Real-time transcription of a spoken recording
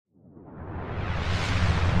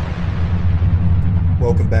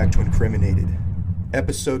Welcome back to Incriminated,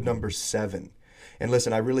 episode number 7. And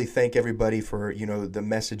listen, I really thank everybody for, the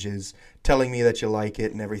messages telling me that you like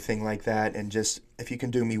it and everything like that. And just, if you can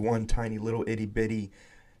do me one tiny little itty bitty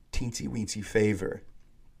teensy weensy favor,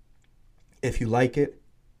 if you like it,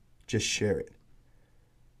 just share it.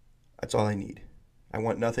 That's all I need. I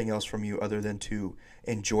want nothing else from you other than to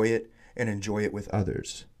enjoy it and enjoy it with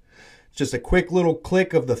others. Just a quick little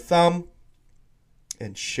click of the thumb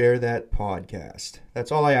and share that podcast.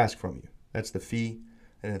 That's all I ask from you. That's the fee,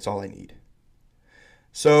 and that's all I need.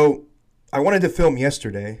 So, I wanted to film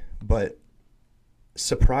yesterday, but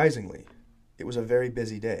surprisingly, it was a very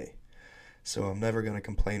busy day. So I'm never going to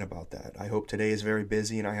complain about that. I hope today is very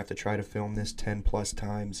busy and I have to try to film this 10 plus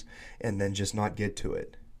times and then just not get to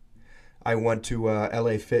it. I went to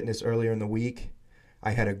LA Fitness earlier in the week.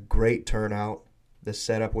 I had a great turnout. The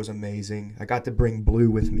setup was amazing. I got to bring Blue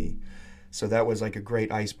with me. So that was like a great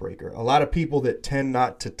icebreaker. A lot of people that tend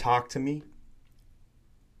not to talk to me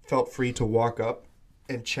felt free to walk up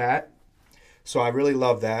and chat. So I really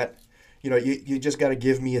love that. You just got to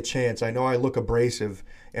give me a chance. I know I look abrasive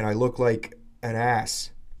and I look like an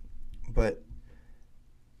ass, but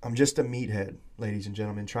I'm just a meathead, ladies and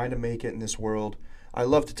gentlemen, trying to make it in this world. I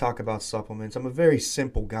love to talk about supplements. I'm a very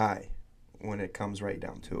simple guy when it comes right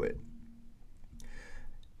down to it.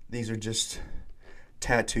 These are just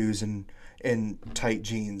tattoos and tight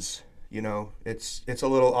jeans. It's a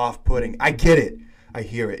little off-putting. I get it. I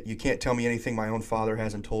hear it. You can't tell me anything my own father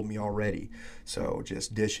hasn't told me already. So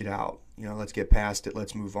just dish it out. Let's get past it.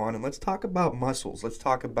 Let's move on. And let's talk about muscles. Let's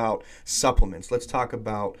talk about supplements. Let's talk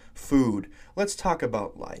about food. Let's talk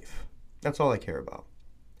about life. That's all I care about.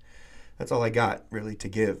 That's all I got, really, to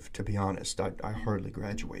give, to be honest. I hardly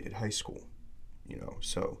graduated high school,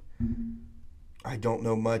 so I don't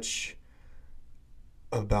know much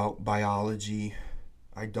about biology.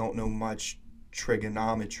 I don't know much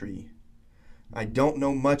trigonometry. I don't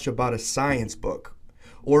know much about a science book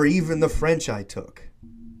or even the French I took.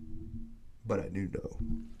 But I do know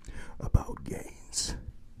about gains.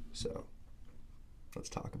 So let's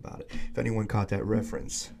talk about it. If anyone caught that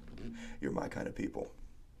reference, you're my kind of people.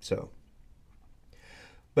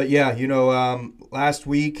 But yeah, last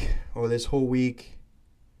week or this whole week,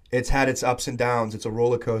 it's had its ups and downs. It's a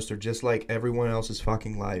roller coaster just like everyone else's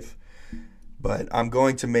fucking life. But I'm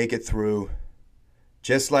going to make it through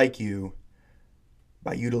just like you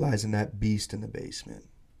by utilizing that beast in the basement.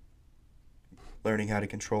 Learning how to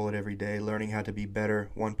control it every day. Learning how to be better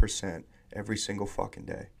 1% every single fucking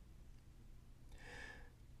day.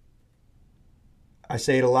 I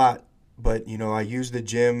say it a lot, but, I use the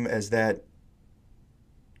gym as that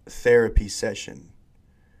therapy session.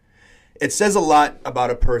 It says a lot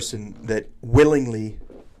about a person that willingly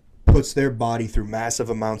puts their body through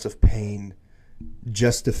massive amounts of pain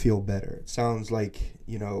just to feel better. It sounds like,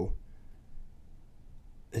 it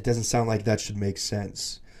doesn't sound like that should make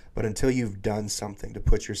sense. But until you've done something to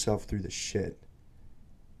put yourself through the shit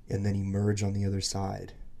and then emerge on the other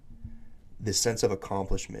side, this sense of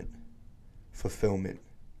accomplishment, fulfillment,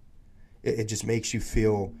 it just makes you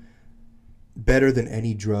feel better than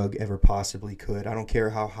any drug ever possibly could. I don't care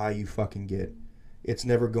how high you fucking get. It's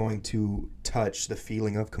never going to touch the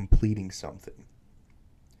feeling of completing something.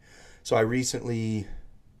 So I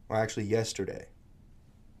yesterday,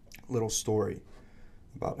 little story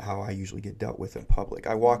about how I usually get dealt with in public.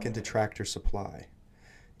 I walk into Tractor Supply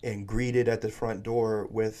and greeted at the front door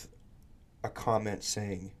with a comment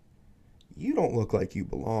saying, "You don't look like you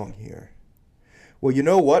belong here." Well, you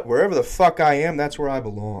know what? Wherever the fuck I am, that's where I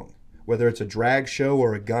belong. Whether it's a drag show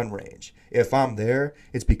or a gun range. If I'm there,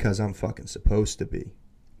 it's because I'm fucking supposed to be.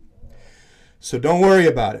 So don't worry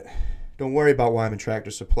about it. Don't worry about why I'm in Tractor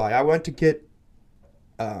Supply. I went to get,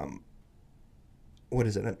 what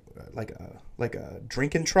is it? Like a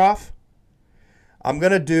drinking trough. I'm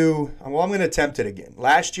going to attempt it again.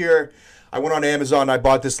 Last year, I went on Amazon and I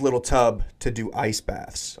bought this little tub to do ice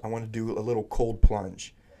baths. I want to do a little cold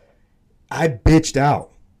plunge. I bitched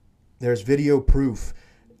out. There's video proof.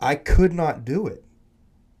 I could not do it.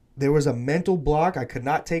 There was a mental block. I could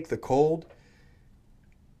not take the cold.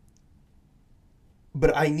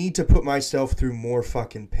 But I need to put myself through more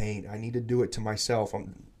fucking pain. I need to do it to myself.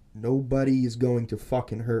 Nobody is going to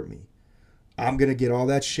fucking hurt me. I'm going to get all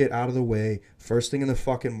that shit out of the way first thing in the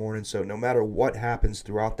fucking morning. So no matter what happens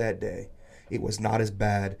throughout that day, it was not as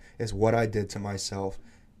bad as what I did to myself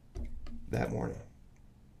that morning.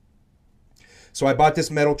 So I bought this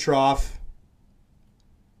metal trough.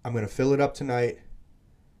 I'm going to fill it up tonight.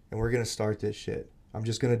 And we're going to start this shit. I'm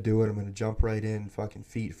just going to do it. I'm going to jump right in, fucking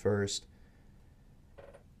feet first.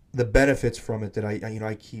 the benefits from it that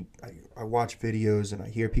I watch videos and I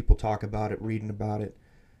hear people talk about it, reading about it.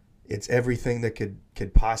 It's everything that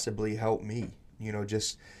could possibly help me,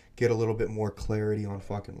 just get a little bit more clarity on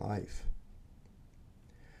fucking life.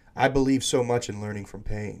 I believe so much in learning from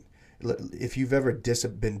pain. If you've ever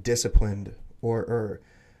been disciplined or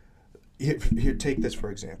here, take this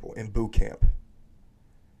for example, in boot camp.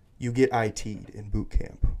 You get IT'd in boot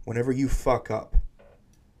camp. Whenever you fuck up,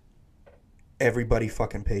 everybody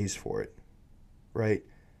fucking pays for it, right?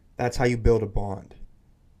 That's how you build a bond.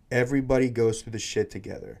 Everybody goes through the shit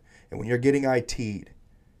together. And when you're getting IT'd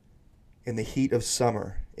in the heat of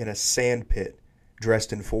summer in a sand pit,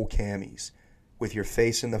 dressed in full camis, with your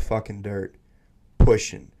face in the fucking dirt,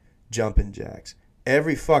 pushing, jumping jacks,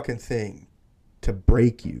 every fucking thing to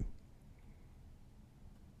break you.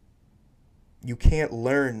 You can't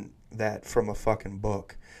learn that from a fucking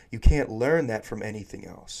book. You can't learn that from anything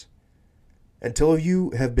else. Until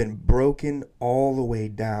you have been broken all the way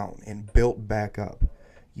down and built back up,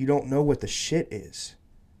 you don't know what the shit is.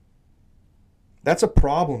 That's a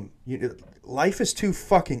problem. Life is too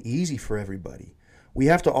fucking easy for everybody. We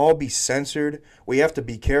have to all be censored. We have to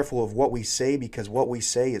be careful of what we say because what we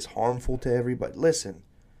say is harmful to everybody. Listen.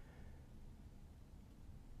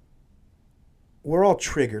 We're all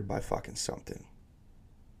triggered by fucking something.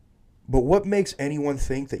 But what makes anyone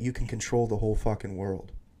think that you can control the whole fucking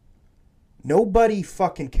world? Nobody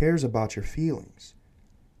fucking cares about your feelings.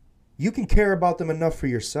 You can care about them enough for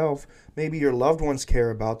yourself. Maybe your loved ones care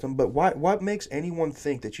about them. But what makes anyone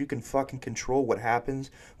think that you can fucking control what happens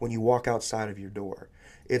when you walk outside of your door?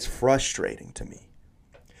 It's frustrating to me.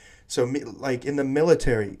 So, like in the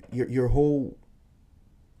military, your whole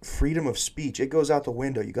freedom of speech, it goes out the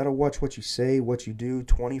window. You got to watch what you say, what you do,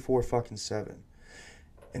 24/7.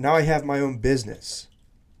 And now I have my own business.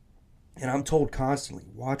 And I'm told constantly,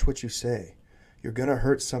 watch what you say. You're going to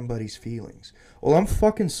hurt somebody's feelings. Well, I'm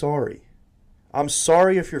fucking sorry. I'm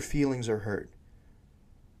sorry if your feelings are hurt.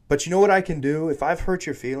 But you know what I can do? If I've hurt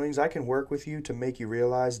your feelings, I can work with you to make you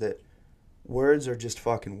realize that words are just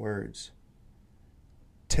fucking words.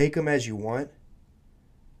 Take them as you want.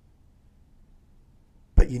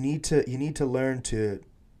 But you need to learn to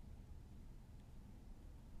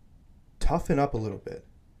toughen up a little bit.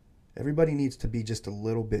 Everybody needs to be just a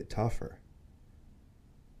little bit tougher.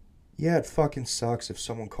 Yeah, it fucking sucks if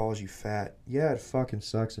someone calls you fat. Yeah, it fucking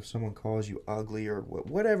sucks if someone calls you ugly or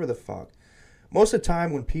whatever the fuck. Most of the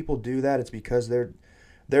time when people do that, it's because they're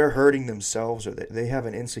hurting themselves or they have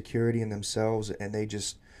an insecurity in themselves and they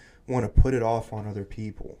just want to put it off on other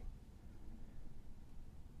people.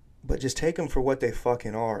 But just take them for what they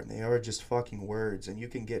fucking are, and they are just fucking words, and you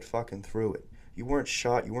can get fucking through it. You weren't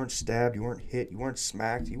shot, you weren't stabbed, you weren't hit, you weren't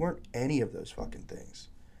smacked, you weren't any of those fucking things.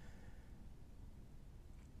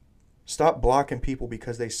 Stop blocking people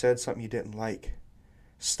because they said something you didn't like.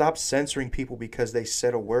 Stop censoring people because they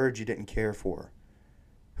said a word you didn't care for.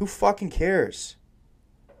 Who fucking cares?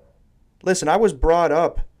 Listen, I was brought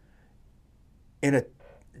up in a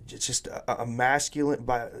masculine,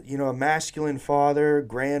 a masculine father,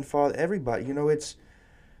 grandfather, everybody. It's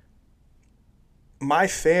my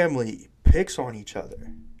family picks on each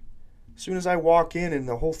other. As soon as I walk in and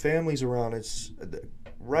the whole family's around, it's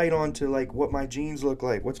right on to like what my jeans look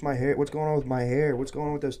like, what's my hair, what's going on with my hair, what's going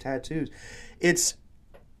on with those tattoos. It's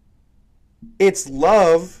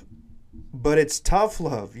love, but it's tough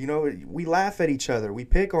love. We laugh at each other, we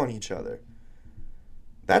pick on each other.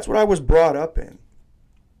 That's what I was brought up in.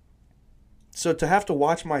 So to have to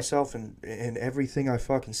watch myself in everything I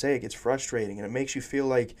fucking say, it gets frustrating, and it makes you feel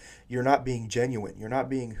like you're not being genuine, you're not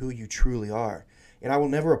being who you truly are. And I will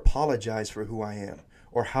never apologize for who I am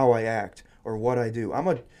or how I act or what I do. I'm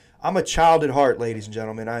a child at heart, ladies and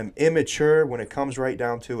gentlemen. I'm immature when it comes right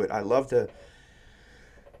down to it. I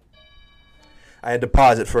had to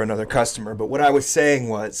pause it for another customer, but what I was saying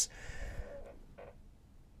was,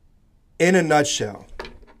 in a nutshell,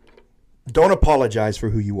 don't apologize for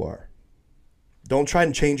who you are. Don't try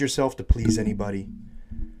and change yourself to please anybody.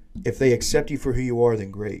 If they accept you for who you are,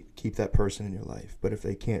 then great. Keep that person in your life. But if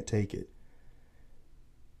they can't take it,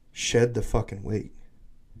 shed the fucking weight.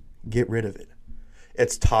 Get rid of it.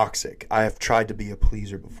 It's toxic. I have tried to be a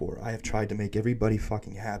pleaser before. I have tried to make everybody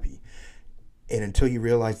fucking happy. And until you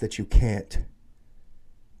realize that you can't,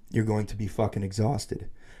 you're going to be fucking exhausted.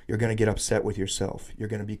 You're going to get upset with yourself. You're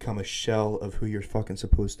going to become a shell of who you're fucking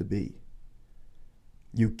supposed to be.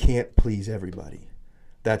 You can't please everybody.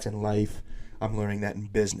 That's in life. I'm learning that in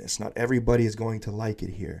business. Not everybody is going to like it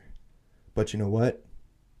here. But you know what?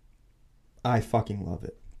 I fucking love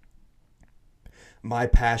it. My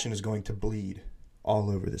passion is going to bleed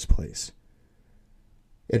all over this place.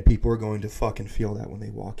 And people are going to fucking feel that when they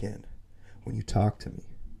walk in. When you talk to me,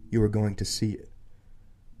 you are going to see it.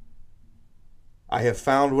 I have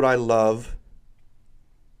found what I love,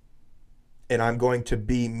 and I'm going to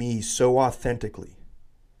be me so authentically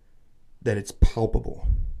that it's palpable.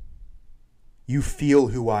 You feel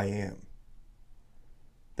who I am.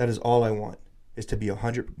 That is all I want, is to be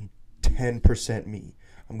 110% me.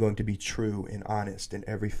 I'm going to be true and honest in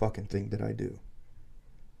every fucking thing that I do.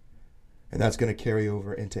 And that's going to carry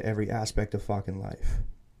over into every aspect of fucking life.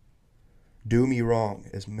 Do me wrong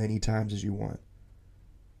as many times as you want.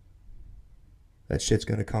 That shit's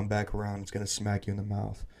going to come back around. It's going to smack you in the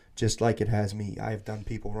mouth. Just like it has me. I have done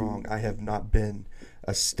people wrong. I have not been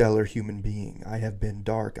a stellar human being. I have been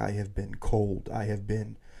dark. I have been cold. I have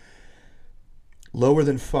been lower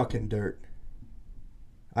than fucking dirt.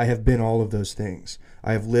 I have been all of those things.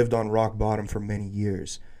 I have lived on rock bottom for many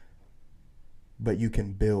years. But you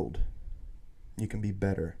can build. You can be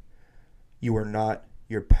better. You are not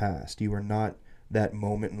your past. You are not that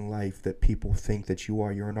moment in life that people think that you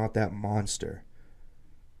are. You are not that monster.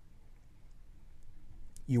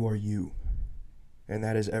 You are you. And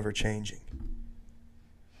that is ever changing.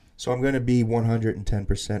 So I'm going to be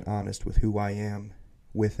 110% honest with who I am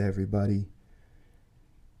with everybody.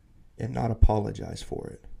 And not apologize for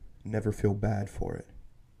it. Never feel bad for it.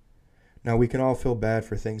 Now, we can all feel bad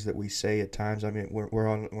for things that we say at times. I mean,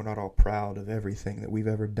 we're not all proud of everything that we've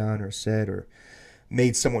ever done or said or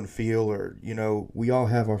made someone feel, or, you know, we all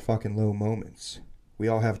have our fucking low moments. We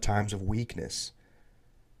all have times of weakness.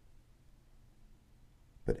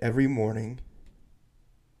 But every morning,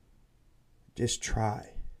 just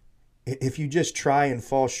try. If you just try and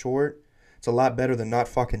fall short, it's a lot better than not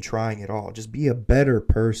fucking trying at all. Just be a better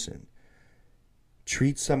person.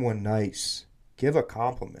 Treat someone nice. Give a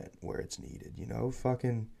compliment where it's needed, you know?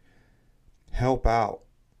 Fucking help out.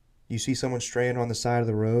 You see someone straying on the side of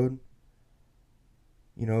the road,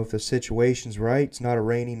 you know, if the situation's right, it's not a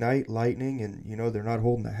rainy night, lightning, and, you know, they're not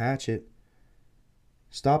holding a hatchet,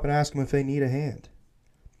 stop and ask them if they need a hand.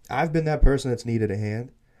 I've been that person that's needed a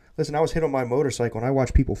hand. Listen, I was hit on my motorcycle, and I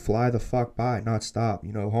watched people fly the fuck by, not stop,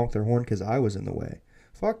 you know, honk their horn because I was in the way.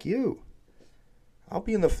 Fuck you. I'll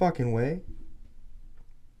be in the fucking way.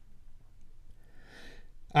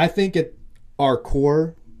 I think at our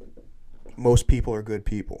core, most people are good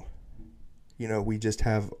people. You know, we just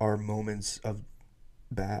have our moments of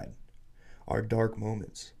bad, our dark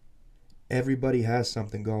moments. Everybody has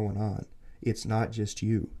something going on. It's not just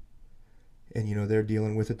you. And, you know, they're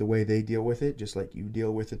dealing with it the way they deal with it, just like you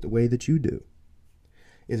deal with it the way that you do.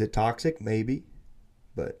 Is it toxic? Maybe.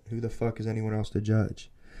 But who the fuck is anyone else to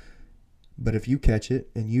judge? But if you catch it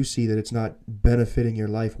and you see that it's not benefiting your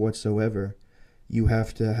life whatsoever, you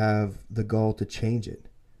have to have the gall to change it.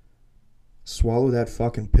 Swallow that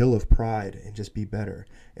fucking pill of pride and just be better.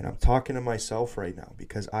 And I'm talking to myself right now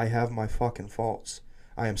because I have my fucking faults.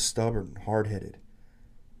 I am stubborn, hard-headed.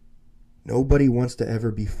 Nobody wants to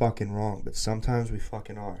ever be fucking wrong, but sometimes we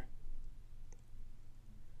fucking are.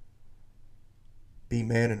 Be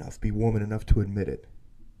man enough, be woman enough to admit it.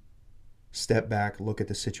 Step back, look at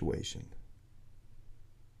the situation.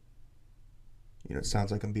 You know, it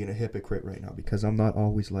sounds like I'm being a hypocrite right now because I'm not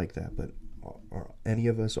always like that, but are any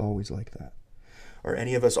of us always like that? Are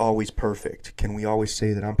any of us always perfect? Can we always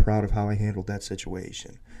say that I'm proud of how I handled that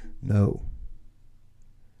situation? No.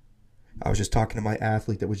 I was just talking to my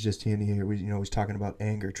athlete that was just in here. He's talking about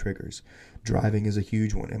anger triggers. Driving is a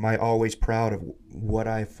huge one. Am I always proud of what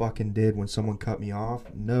I fucking did when someone cut me off?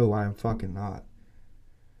 No, I am fucking not.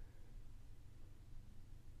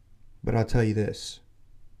 But I'll tell you this.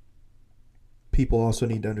 People also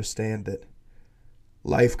need to understand that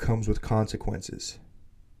life comes with consequences.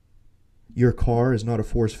 Your car is not a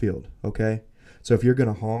force field, okay? So if you're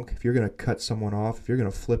going to honk, if you're going to cut someone off, if you're going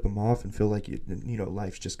to flip them off and feel like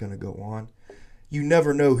life's just going to go on, you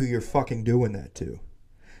never know who you're fucking doing that to.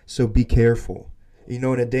 So be careful. You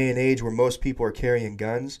know, in a day and age where most people are carrying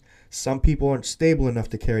guns, some people aren't stable enough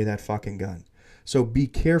to carry that fucking gun. So be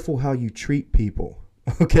careful how you treat people,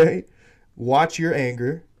 okay? Watch your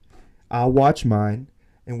anger. I'll watch mine.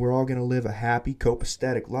 And we're all going to live a happy,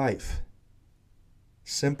 copacetic life.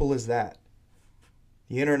 Simple as that.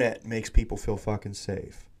 The internet makes people feel fucking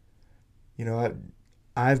safe. You know,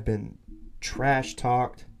 I've been trash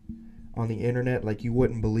talked on the internet like you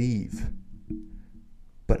wouldn't believe.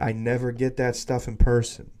 But I never get that stuff in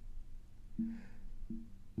person.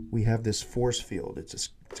 We have this force field. It's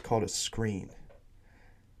called a screen.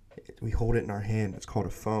 We hold it in our hand. It's called a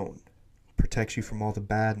phone. It protects you from all the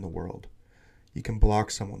bad in the world. You can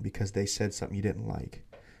block someone because they said something you didn't like.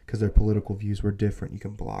 Because their political views were different. You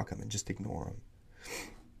can block them and just ignore them.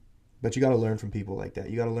 But you got to learn from people like that.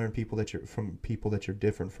 You got to learn from people that you're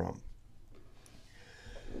different from.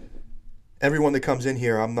 Everyone that comes in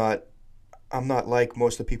here, I'm not like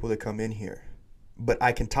most of the people that come in here. But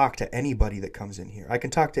I can talk to anybody that comes in here. I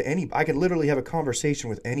can literally have a conversation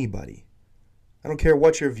with anybody. I don't care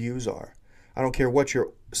what your views are. I don't care what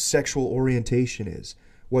your sexual orientation is,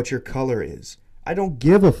 what your color is. I don't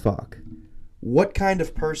give a fuck. What kind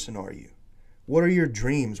of person are you? What are your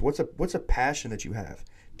dreams? What's a passion that you have?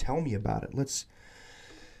 Tell me about it.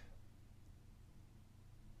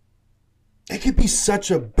 It could be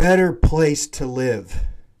such a better place to live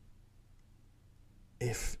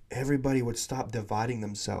if everybody would stop dividing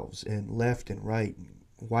themselves in left and right, and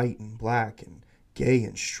white and black, and gay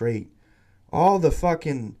and straight. All the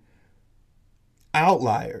fucking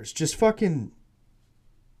outliers. Just fucking...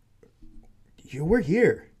 We're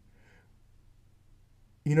here.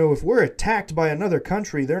 You know, if we're attacked by another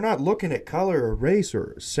country, they're not looking at color or race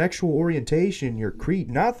or sexual orientation, your creed,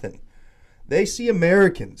 nothing. They see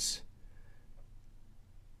Americans.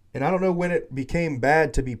 And I don't know when it became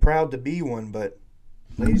bad to be proud to be one, but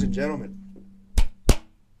ladies and gentlemen,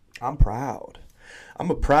 I'm proud.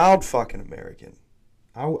 I'm a proud fucking American.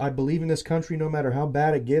 I believe in this country no matter how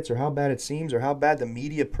bad it gets or how bad it seems or how bad the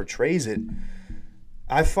media portrays it.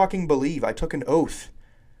 I fucking believe. I took an oath.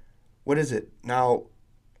 What is it? Now,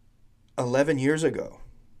 11 years ago.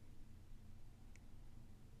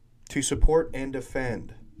 To support and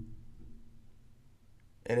defend.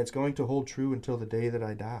 And it's going to hold true until the day that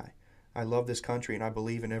I die. I love this country and I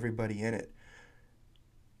believe in everybody in it.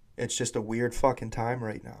 It's just a weird fucking time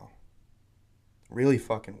right now. Really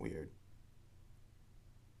fucking weird.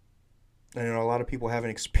 I know a lot of people haven't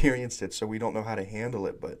experienced it, so we don't know how to handle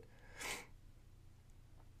it, but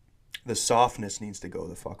the softness needs to go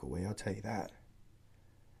the fuck away, I'll tell you that.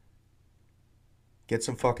 Get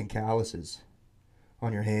some fucking calluses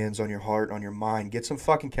on your hands, on your heart, on your mind. Get some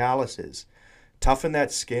fucking calluses. Toughen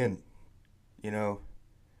that skin. You know,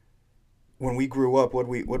 when we grew up, what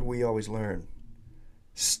we always learn?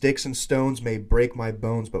 Sticks and stones may break my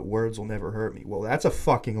bones, but words will never hurt me. Well, that's a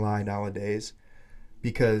fucking lie nowadays,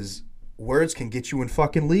 because words can get you in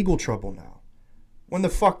fucking legal trouble now. When the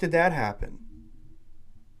fuck did that happen?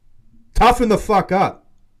 Toughen the fuck up.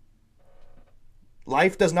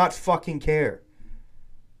 Life does not fucking care.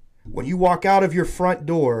 When you walk out of your front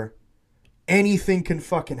door, anything can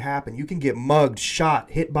fucking happen. You can get mugged,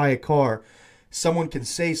 shot, hit by a car. Someone can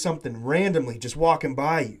say something randomly just walking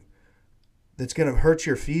by you that's going to hurt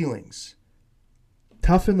your feelings.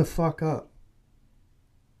 Toughen the fuck up.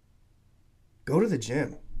 Go to the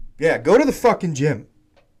gym. Yeah, go to the fucking gym.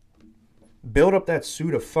 Build up that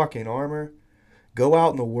suit of fucking armor. Go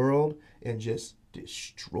out in the world and just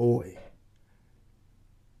destroy.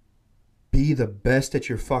 Be the best at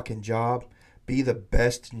your fucking job. Be the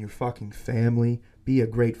best in your fucking family. Be a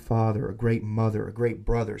great father, a great mother, a great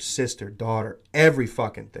brother, sister, daughter, every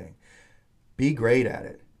fucking thing. Be great at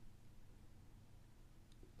it.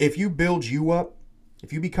 If you build you up,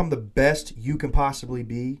 if you become the best you can possibly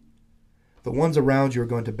be, the ones around you are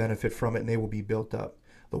going to benefit from it and they will be built up.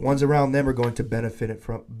 The ones around them are going to benefit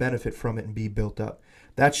from it and be built up.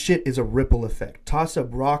 That shit is a ripple effect. Toss a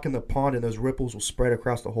rock in the pond and those ripples will spread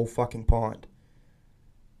across the whole fucking pond.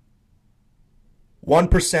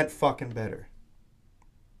 1% fucking better.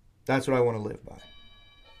 That's what I want to live by.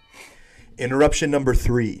 Interruption number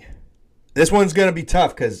 3. This one's going to be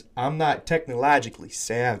tough because I'm not technologically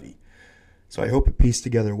savvy. So I hope it pieced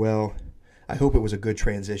together well. I hope it was a good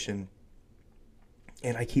transition.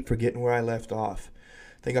 And I keep forgetting where I left off.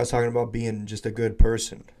 I think I was talking about being just a good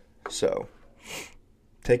person. So,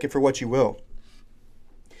 take it for what you will.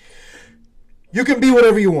 You can be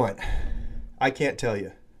whatever you want. I can't tell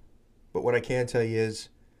you. But what I can tell you is,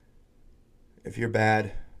 if you're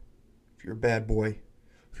bad, if you're a bad boy,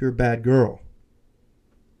 if you're a bad girl,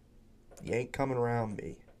 you ain't coming around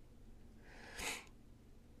me.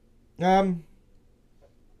 I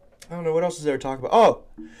don't know, what else is there to talk about? Oh,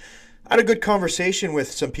 I had a good conversation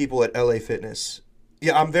with some people at LA Fitness.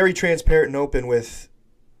 Yeah, I'm very transparent and open with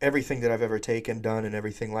everything that I've ever taken, done, and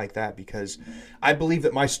everything like that, because I believe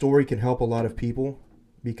that my story can help a lot of people,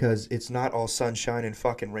 because it's not all sunshine and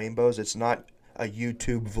fucking rainbows. It's not a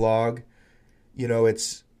YouTube vlog. You know,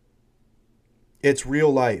 it's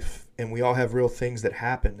real life, and we all have real things that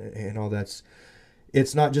happen and all that's.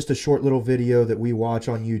 It's not just a short little video that we watch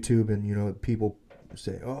on YouTube and, you know, people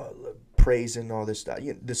say, oh, praising all this stuff.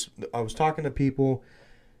 I was talking to people,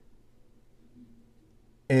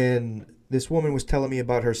 and this woman was telling me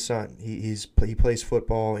about her son. He plays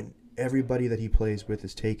football, and everybody that he plays with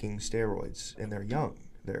is taking steroids, and they're young.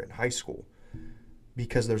 They're in high school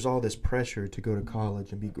because there's all this pressure to go to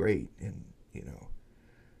college and be great and,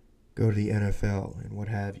 go to the NFL and what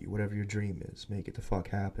have you, whatever your dream is, make it the fuck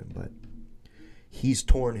happen. But he's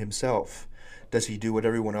torn himself. Does he do what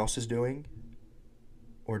everyone else is doing?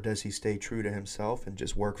 Or does he stay true to himself and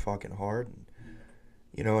just work fucking hard?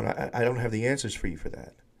 And, and I don't have the answers for you for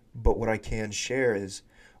that. But what I can share is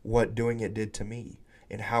what doing it did to me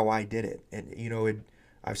and how I did it. And,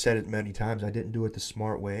 I've said it many times, I didn't do it the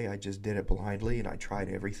smart way. I just did it blindly, and I tried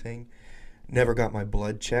everything. Never got my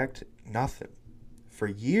blood checked. Nothing. For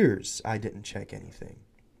years, I didn't check anything.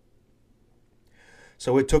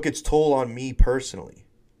 So it took its toll on me personally.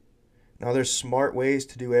 Now, there's smart ways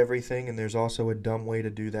to do everything, and there's also a dumb way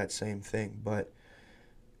to do that same thing. But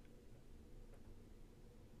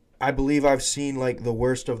I believe I've seen, the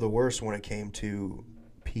worst of the worst when it came to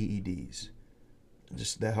PEDs.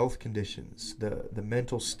 Just the health conditions, the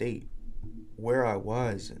mental state, where I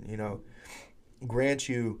was. And, grant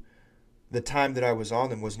you, the time that I was on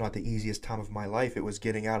them was not the easiest time of my life. It was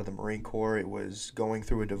getting out of the Marine Corps. It was going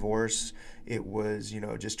through a divorce. It was,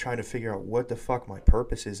 just trying to figure out what the fuck my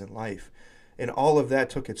purpose is in life. And all of that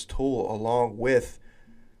took its toll, along with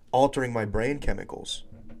altering my brain chemicals.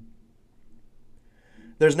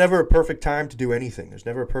 There's never a perfect time to do anything. There's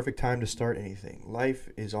never a perfect time to start anything. Life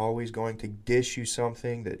is always going to dish you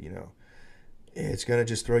something that, it's going to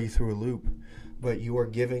just throw you through a loop. But you are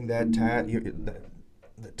giving the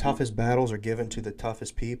toughest battles are given to the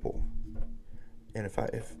toughest people. And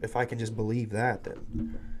if I can just believe that,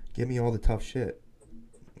 then give me all the tough shit.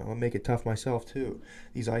 I'm going to make it tough myself too.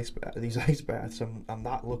 These ice baths, I'm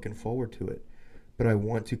not looking forward to it. But I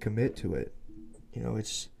want to commit to it.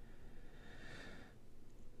 It's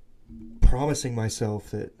promising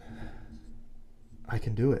myself that I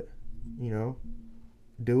can do it,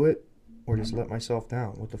 do it or just let myself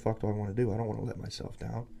down. What the fuck do I want to do? I don't want to let myself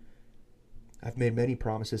down. I've made many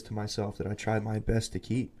promises to myself that I try my best to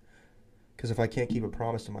keep, because if I can't keep a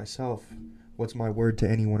promise to myself, what's my word to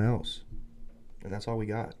anyone else? And that's all we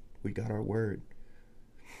got. We got our word.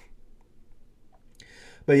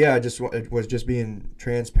 But yeah, it was just being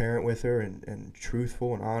transparent with her and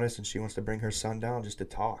truthful and honest, and she wants to bring her son down just to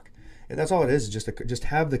talk. And that's all it is, just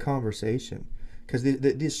have the conversation. Because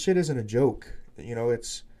this shit isn't a joke.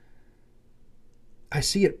 I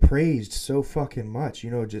see it praised so fucking much,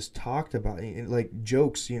 just talked about. Like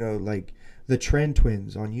jokes, like the Trend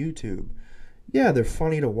Twins on YouTube. Yeah, they're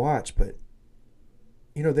funny to watch, but,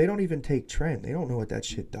 they don't even take trend. They don't know what that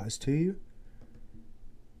shit does to you.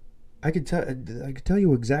 I could tell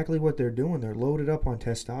you exactly what they're doing. They're loaded up on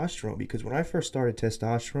testosterone, because when I first started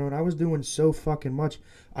testosterone, I was doing so fucking much.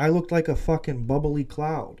 I looked like a fucking bubbly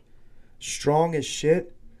cloud. Strong as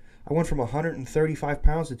shit. I went from 135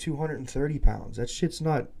 pounds to 230 pounds. That shit's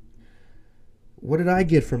not... What did I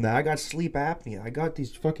get from that? I got sleep apnea. I got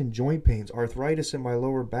these fucking joint pains, arthritis in my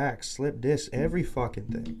lower back, slip disc, every fucking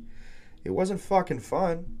thing. It wasn't fucking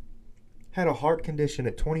fun. Had a heart condition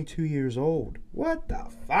at 22 years old. What the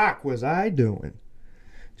fuck was I doing?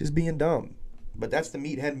 Just being dumb. But that's the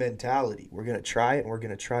meathead mentality. We're going to try it, and we're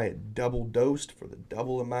going to try it double dosed for the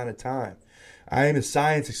double amount of time. I am a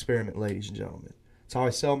science experiment, ladies and gentlemen. That's how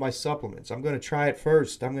I sell my supplements. I'm going to try it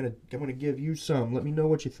first. I'm going to give you some. Let me know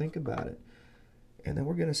what you think about it. And then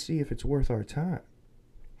we're going to see if it's worth our time.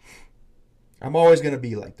 I'm always going to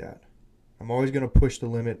be like that. I'm always going to push the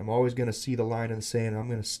limit. I'm always going to see the line in the sand. I'm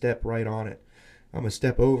going to step right on it. I'm going to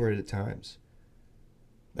step over it at times.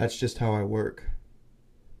 That's just how I work.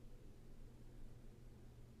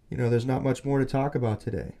 There's not much more to talk about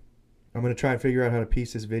today. I'm going to try and figure out how to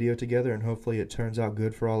piece this video together, and hopefully it turns out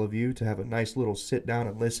good for all of you to have a nice little sit down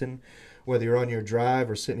and listen, whether you're on your drive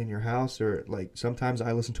or sitting in your house, or sometimes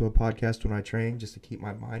I listen to a podcast when I train just to keep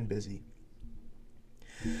my mind busy.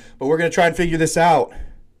 But we're going to try and figure this out.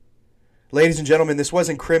 Ladies and gentlemen, this was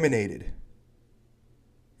incriminated,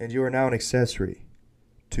 and you are now an accessory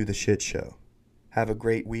to the shit show. Have a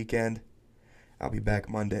great weekend. I'll be back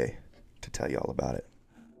Monday to tell you all about it.